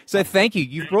 Yeah. So thank you.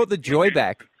 You've brought the joy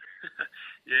back.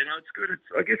 Yeah, no, it's good.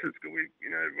 I guess it's good. We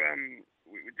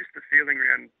just the feeling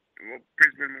around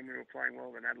Brisbane when we were playing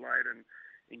well in Adelaide, and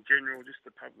in general, just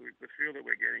the feel that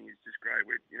we're getting is just great.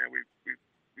 We've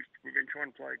been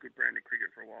trying to play a good brand of cricket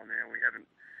for a while now. We haven't.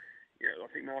 Yeah, I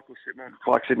think Michael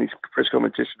Clark said in his press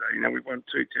comment yesterday, we've won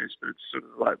 2 tests, but it's sort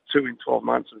of like 2 in 12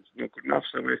 months, and it's not good enough.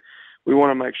 So we want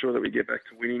to make sure that we get back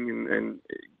to winning and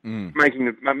making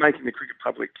the cricket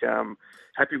public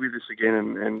happy with us again,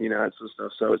 and that sort of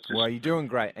stuff. So it's just, well, you're doing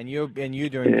great, and you're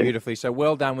doing beautifully. So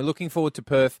well done. We're looking forward to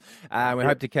Perth. We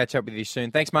hope to catch up with you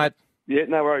soon. Thanks, mate. Yeah,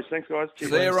 no worries. Thanks, guys.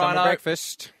 Cheers. See you, Rhino.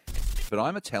 Breakfast. But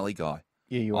I'm a telly guy.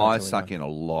 Yeah, you are. I suck in a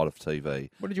lot of TV.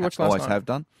 What did you watch last night? Always have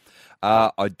done.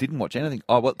 I didn't watch anything.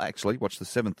 Actually, watched the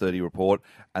 7:30 report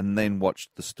and then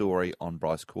watched the story on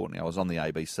Bryce Courtney. I was on the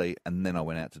ABC, and then I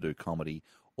went out to do comedy,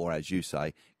 or as you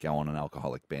say, go on an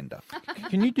alcoholic bender.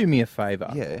 Can you do me a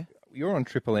favour? Yeah. You're on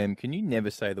Triple M. Can you never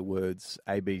say the words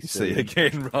ABC See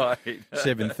again, right?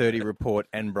 7:30 report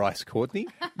and Bryce Courtney?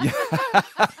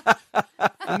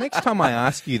 The next time I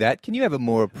ask you that, can you have a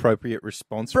more appropriate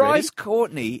response? Bryce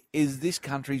Courtney is this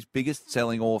country's biggest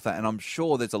selling author, and I'm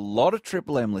sure there's a lot of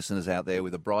Triple M listeners out there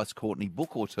with a Bryce Courtney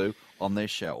book or two on their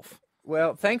shelf.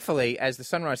 Well, thankfully, as the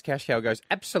Sunrise Cash Cow goes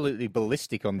absolutely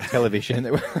ballistic on the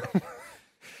television...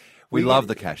 We love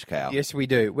the cash cow. Yes, we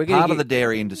do. We're part of the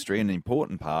dairy industry, an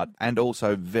important part, and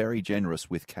also very generous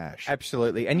with cash.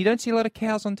 Absolutely. And you don't see a lot of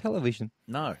cows on television.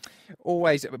 No.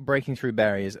 Always breaking through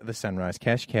barriers, the Sunrise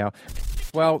Cash Cow.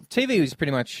 Well, TV was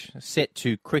pretty much set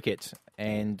to cricket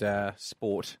and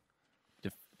sport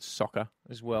soccer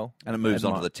as well. And it moves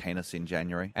on to the tennis in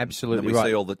January. Absolutely And we right.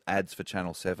 see all the ads for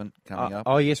Channel 7 coming up.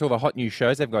 Oh, yes, all the hot new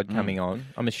shows they've got coming on.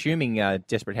 I'm assuming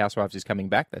Desperate Housewives is coming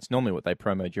back. That's normally what they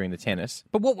promo during the tennis.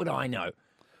 But what would I know?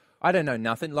 I don't know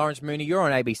nothing. Lawrence Mooney, you're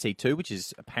on ABC2, which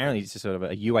is apparently just sort of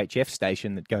a UHF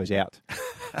station that goes out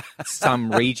some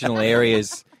regional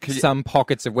areas, some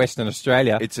pockets of Western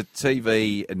Australia. It's a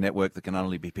TV network that can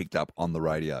only be picked up on the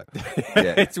radio.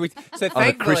 Yeah. So on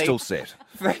a crystal set.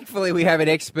 Thankfully, we have an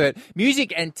expert,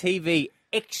 music and TV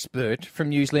expert from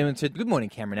News Limited. Good morning,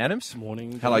 Cameron Adams.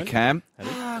 Morning. Hello, gentlemen.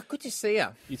 Cam. Good to see you.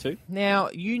 You too. Now,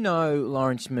 you know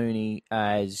Lawrence Mooney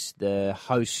as the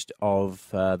host of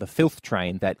the filth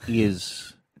train that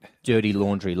is Dirty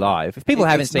Laundry Live. If people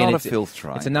haven't seen it, it's not a filth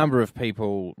train. It's a number of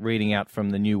people reading out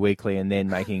from the New Weekly and then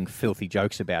making filthy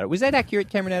jokes about it. Was that accurate,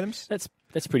 Cameron Adams?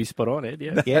 That's pretty spot on, Ed.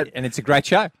 Yeah. Yeah, and it's a great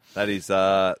show. That is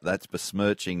that's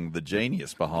besmirching the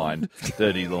genius behind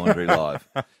Dirty Laundry Live.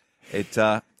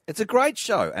 It's a great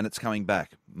show, and it's coming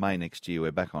back May next year.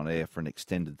 We're back on air for an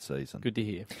extended season. Good to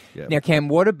hear. Yeah. Now, Cam,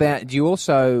 what about, do you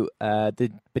also,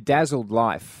 the Bedazzled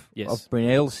Life Yes. of Bryn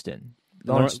Elston?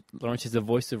 Lawrence is the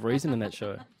voice of reason in that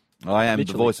show. I am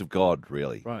Literally. the voice of God,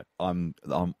 really. Right. I'm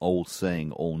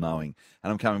all-seeing, all-knowing,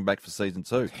 and I'm coming back for season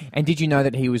 2. And did you know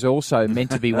that he was also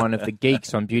meant to be one of the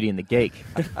geeks on Beauty and the Geek?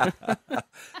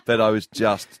 But I was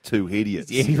just too hideous.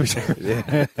 Yeah, he was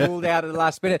pulled out at the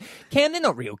last minute. Cam, they're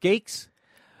not real geeks.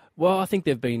 Well, I think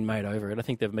they've been made over it. I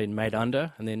think they've been made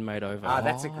under and then made over.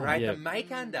 That's a great, yeah. the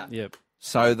make under. Yep.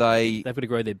 So they've got to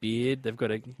grow their beard. They've got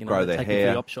to grow their take hair. them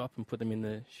to the op shop and put them in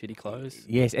the shitty clothes.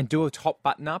 Yes, and do a top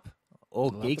button up. All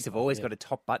Love geeks the have always yeah. got a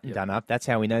top button done up. That's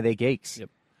how we know they're geeks. Yep.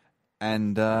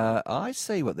 And I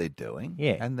see what they're doing.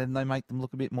 Yeah. And then they make them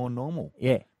look a bit more normal.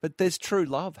 Yeah. But there's true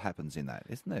love happens in that,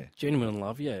 isn't there? Genuine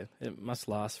love, yeah. It must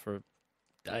last for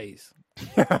days.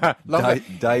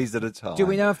 Days at a time. Do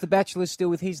we know if the Bachelor's still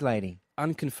with his lady?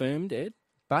 Unconfirmed, Ed.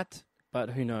 But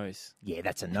who knows? Yeah,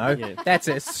 that's a no. Yeah. That's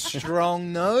a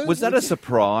strong no. Was that a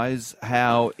surprise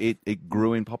how it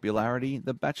grew in popularity,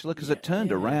 The Bachelor? Because it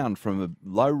turned around from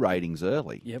low ratings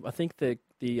early. Yep, I think the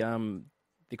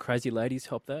crazy ladies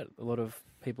helped that. A lot of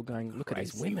people going, look at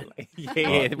these women. Yeah,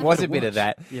 it was a bit of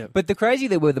that. Yeah. But the crazier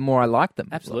they were, the more I liked them.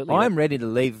 Absolutely, I'm ready to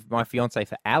leave my fiancée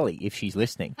for Ali if she's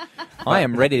listening. I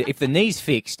am ready. If the knee's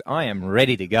fixed, I am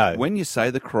ready to go. When you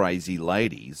say the crazy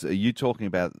ladies, are you talking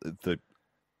about the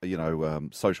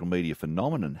social media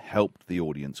phenomenon helped the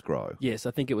audience grow? Yes,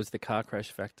 I think it was the car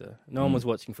crash factor. No one was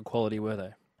watching for quality, were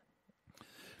they?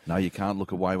 No, you can't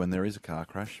look away when there is a car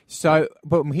crash. So,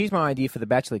 but here's my idea for the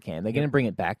Bachelor Cam. They're going to bring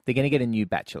it back. They're going to get a new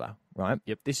Bachelor, right?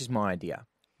 Yep. This is my idea.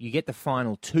 You get the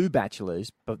final 2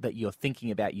 Bachelors, but that you're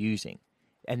thinking about using.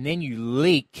 And then you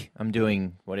leak. I'm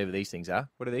doing whatever these things are.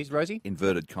 What are these, Rosie?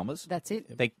 Inverted commas. That's it.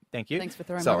 Thank you. Thanks for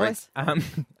throwing Sorry. my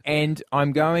voice. And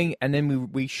I'm going, and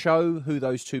then we show who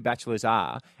those 2 Bachelors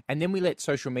are, and then we let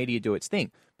social media do its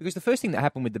thing. Because the first thing that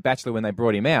happened with The Bachelor when they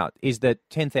brought him out is that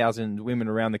 10,000 women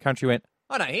around the country went,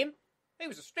 I know him. He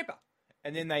was a stripper.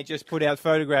 And then they just put out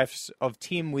photographs of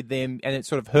Tim with them, and it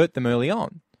sort of hurt them early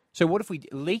on. So what if we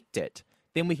leaked it?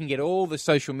 Then we can get all the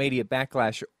social media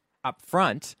backlash up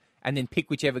front, and then pick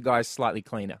whichever guy's slightly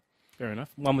cleaner. Fair enough.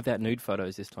 One without nude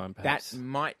photos this time, perhaps. That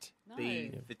might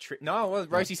be the trick. No, well,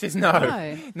 Rosie says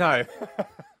no. No.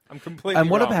 I'm completely And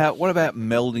what wrong. about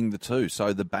melding the two?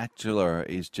 So the Bachelor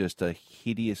is just a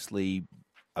hideously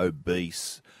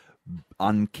obese,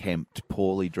 unkempt,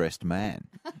 poorly dressed man.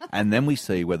 And then we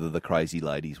see whether the crazy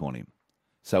ladies want him.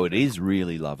 So it is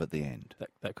really love at the end.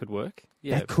 That could work.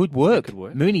 Yeah, That could work. That could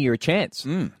work. Mooney, you're a chance.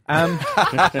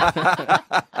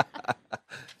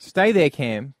 Stay there,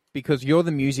 Cam, because you're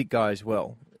the music guy as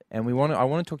well. And I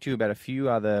want to talk to you about a few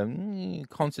other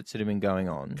concerts that have been going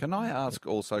on. Can I ask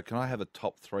also, can I have a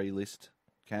top 3 list,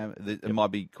 Cam? It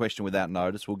might be question without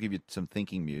notice. We'll give you some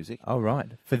thinking music. Oh,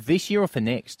 right. For this year or for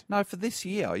next? No, for this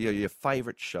year. Your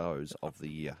favourite shows of the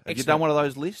year. Have you Excellent. done one of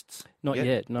those lists? Not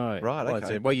yet, no. Right, Well,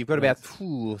 okay. Well, you've got about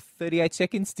 38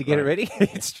 seconds to get it ready.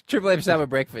 It's Triple M Summer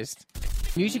Breakfast.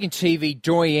 Music and TV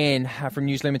doyen from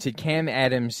News Limited, Cam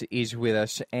Adams, is with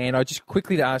us. And I just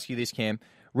quickly to ask you this, Cam.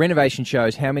 Renovation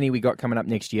shows, how many we got coming up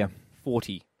next year?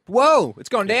 40. Whoa, it's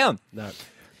gone down. No.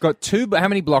 Got 2, but how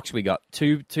many blocks we got?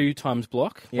 Two times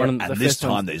block. Yeah. And this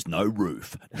time there's no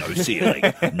roof, no ceiling,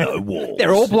 no walls.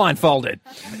 They're all blindfolded.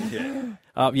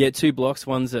 2 blocks.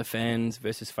 One's a fans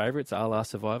versus favourites, a la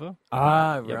Survivor.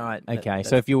 Ah, Yep. right. That- Okay,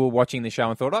 so if you were watching the show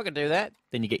and thought, I could do that,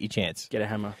 then you get your chance. Get a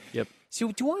hammer. Yep. So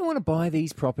do I want to buy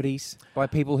these properties by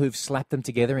people who've slapped them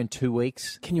together in 2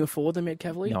 weeks? Can you afford them, Ed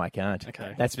Cavalier? No, I can't.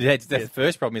 Okay. That's the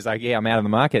first problem is I'm out of the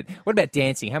market. What about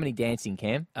dancing? How many dancing,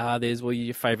 Cam? There's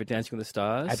your favourite Dancing with the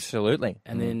Stars. Absolutely.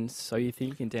 And then So You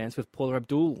Think You Can Dance with Paula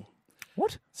Abdul.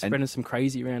 What? Spreading some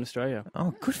crazy around Australia.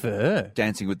 Oh, good for her.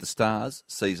 Dancing with the Stars,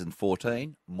 season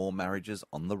 14, more marriages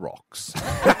on the rocks.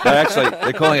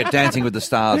 They're calling it Dancing with the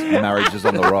Stars, marriages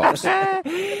on the rocks.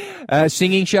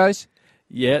 Singing shows?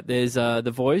 Yeah, there's The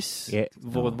Voice. Yeah.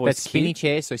 The Voice That's spinny Kid.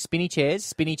 chairs. So spinny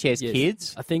chairs Yes.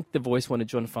 kids. I think The Voice wanted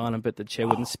John Farnham, but the chair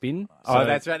wouldn't spin. Oh, So,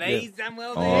 that's right. yeah. He's done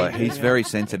well Oh, there. he's very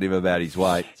sensitive about his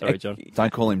weight. Sorry, John.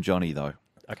 Don't call him Johnny, though.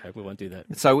 Okay, we won't do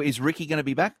that. So is Ricky going to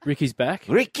be back? Ricky's back.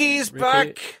 Ricky's Ricky-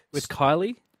 back! With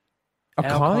Kylie. Oh, Our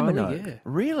Kylie Minogue. yeah.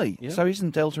 Really? Yeah. So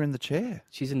isn't Delta in the chair?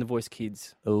 She's in The Voice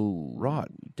Kids. Oh, Right.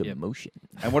 demotion.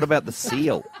 And what about the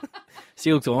seal?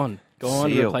 Seal's gone.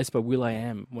 Gone, Seal. replaced by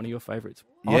Will.i.am, one of your favourites.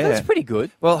 Oh, that's pretty good.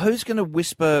 Well, who's going to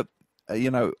whisper,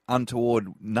 untoward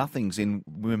nothings in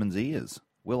women's ears?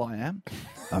 Will.i.am?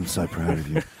 I'm so proud of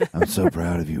you. I'm so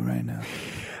proud of you right now.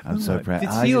 I'm so proud. Did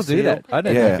Ah, Seal you do that? I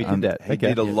don't know if he did that. He Okay.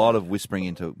 did a lot of whispering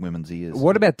into women's ears.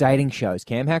 What about dating shows,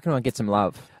 Cam? How can I get some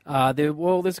love?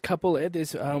 There's a couple.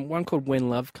 There's one called When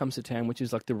Love Comes to Town, which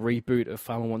is like the reboot of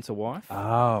Farmer Wants a Wife.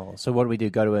 Oh, so what do we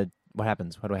do? What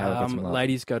happens? How do I get some love?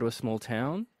 Ladies go to a small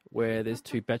town where there's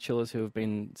two bachelors who have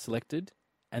been selected,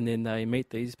 and then they meet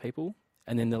these people,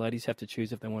 and then the ladies have to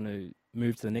choose if they want to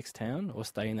move to the next town or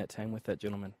stay in that town with that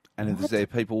gentleman. And is there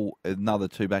another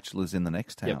two bachelors in the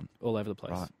next town? Yep, all over the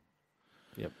place. Right.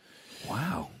 Yep.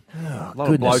 Wow. Oh, a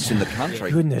lot of blokes in the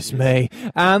country. Goodness me.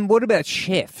 What about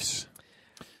chefs?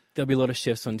 There'll be a lot of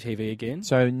chefs on TV again.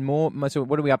 So So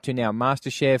what are we up to now?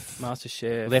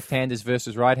 MasterChef. Left-handers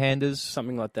versus right-handers?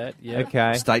 Something like that, yeah.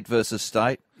 Okay. State versus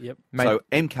state. Yep. So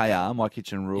MKR, My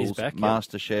Kitchen Rules, back, yep.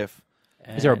 MasterChef.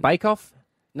 Is there a bake-off?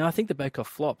 No, I think the bake-off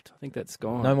flopped. I think that's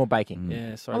gone. No more baking.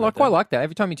 Yeah, sorry. I quite like that.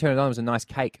 Every time you turn it on, it was a nice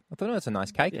cake. I thought, that's a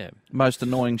nice cake. Yeah. Most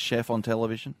annoying chef on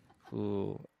television?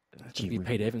 Ooh. It be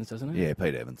Pete Evans, doesn't it? Yeah,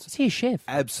 Pete Evans. Is he a chef?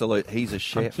 Absolute. He's a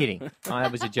chef. I'm kidding. That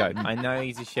was a joke. I know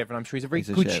he's a chef, and I'm sure he's a very He's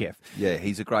a good chef. Yeah,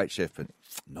 he's a great chef, but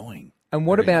annoying. And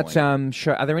what Very about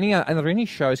are there any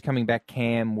shows coming back,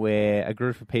 Cam, where a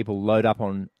group of people load up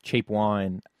on cheap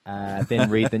wine, then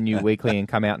read the new weekly and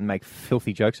come out and make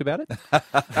filthy jokes about it?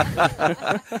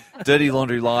 Dirty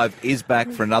Laundry Live is back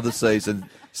for another season,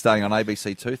 starting on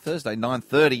ABC2 Thursday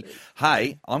 9:30.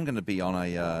 Hey, I'm going to be on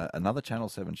another Channel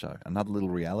 7 show, another little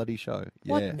reality show.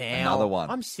 What Yeah, now? another one.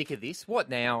 I'm sick of this. What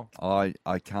now? I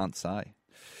can't say.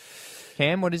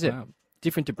 Cam, what is it? Wow.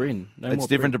 Different to Bryn. No It's more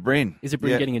different to Bryn. Is it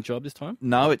Bryn Yeah. getting a job this time?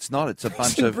 No, it's not. It's a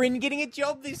bunch of. Bryn getting a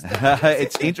job this time.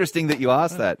 It's interesting that you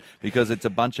asked that because it's a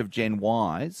bunch of Gen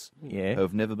Ys Yeah. who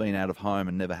have never been out of home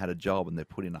and never had a job, and they're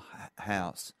put in a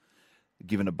house,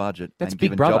 given a budget, That's and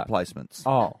Big given Brother. job placements.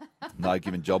 Oh. No,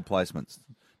 given job placements,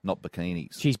 not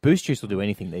bikinis. Geez, Boost Juice will do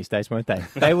anything these days, won't they?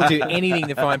 They will do anything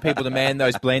to find people to man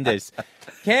those blenders.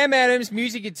 Cam Adams,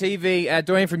 Music and TV,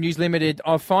 Dorian from News Limited.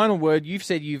 Our final word, you've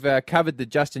said you've covered the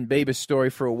Justin Bieber story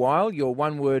for a while. Your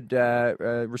one-word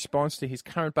response to his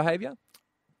current behaviour?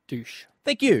 Douche.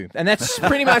 Thank you. And that's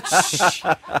pretty much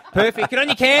perfect. Good on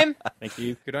you, Cam. Thank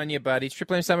you. Good on you, buddies.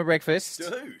 Triple M Summer Breakfast.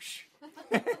 Douche.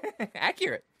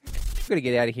 Accurate. We've got to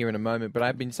get out of here in a moment, but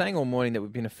I've been saying all morning that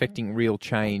we've been affecting real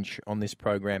change on this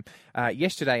program.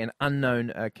 Yesterday, an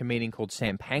unknown comedian called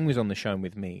Sam Pang was on the show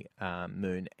with me,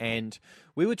 Moon, and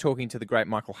we were talking to the great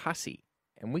Michael Hussey,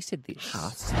 and we said this.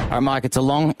 All right, Mike, it's a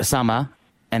long summer,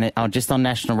 and just on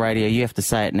national radio, you have to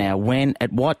say it now.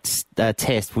 At what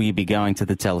test will you be going to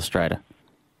the telestrator?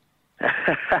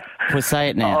 Well, say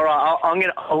it now. All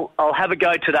right, I'll have a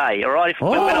go today. All right,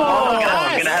 when I'm on,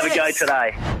 I'm going to have a go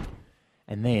today.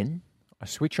 And then I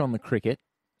switch on the cricket,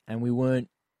 and we weren't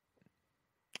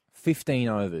 15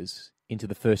 overs into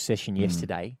the first session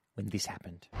yesterday when this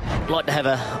happened. I'd like to have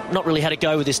not really had a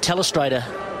go with this telestrator,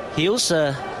 Heels.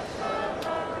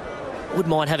 Wouldn't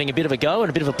mind having a bit of a go and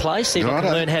a bit of a play, see if I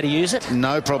can learn how to use it.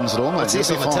 No problems at all, mate. What's this,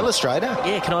 on the telestrator?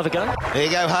 Yeah, can I have a go? There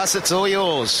you go, Huss, it's all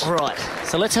yours. All right,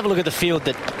 so let's have a look at the field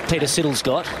that Peter Siddle's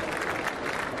got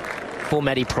for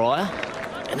Matty Pryor.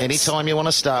 And Anytime you want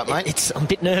to start, mate. I'm a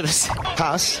bit nervous.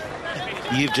 Huss,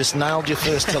 you've just nailed your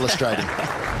first telestrator.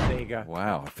 There you go.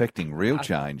 Wow, affecting real You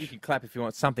change. could clap if you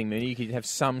want something, Mooney. You could have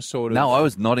some sort of... No, I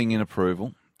was nodding in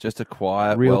approval. Just a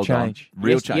quiet, real well change. done.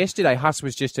 Real change. Yesterday, Huss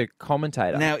was just a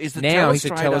commentator. Now, is the he's a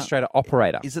telestrator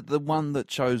operator. Is it the one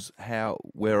that shows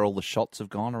where all the shots have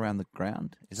gone around the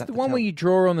ground? Is that the one where you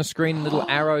draw on the screen and little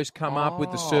arrows come up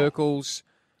with the circles?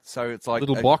 So it's like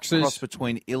little a boxes. cross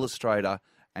between Illustrator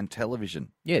and television.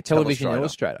 Yeah, television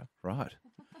illustrator. Right.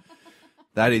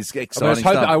 That is exciting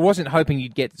I stuff. wasn't hoping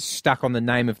you'd get stuck on the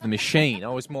name of the machine. I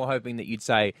was more hoping that you'd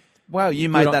say, well, you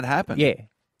made that happen. Yeah.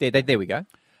 There we go.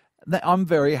 I'm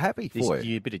very happy for There's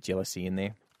you. a bit of jealousy in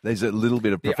there. There's a little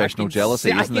bit of professional I can jealousy,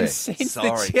 se- I isn't can there? sense the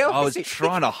Sorry, jealousy. I was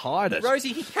trying to hide it. Rosie,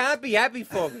 he can't be happy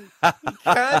for me. He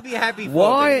can't be happy for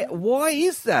Why? me. Why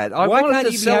is that? I Why wanted can't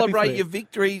to you be happy celebrate for your it?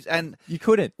 victories, and you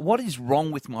couldn't. What is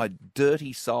wrong with my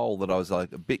dirty soul that I was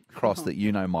like a bit cross that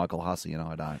you know Michael Hussey and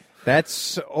I don't?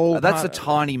 That's all. That's the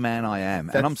tiny man I am,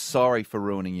 and I'm sorry for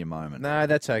ruining your moment. No,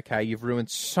 that's okay. You've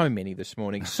ruined so many this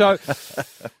morning. So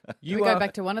you go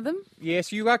back to one of them?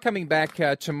 Yes, you are coming back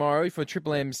tomorrow for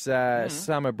Triple M's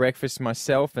summer breakfast.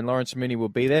 Myself and Lawrence Mooney will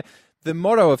be there. The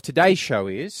motto of today's show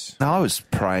is... No, I was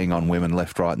preying on women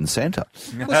left, right and centre.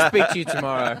 We'll speak to you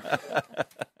tomorrow.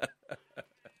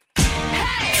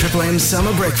 Triple M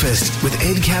Summer Breakfast with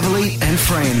Ed Cavalier and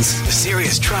friends. The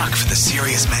serious truck for the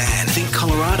serious man. Think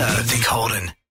Colorado. Think Holden.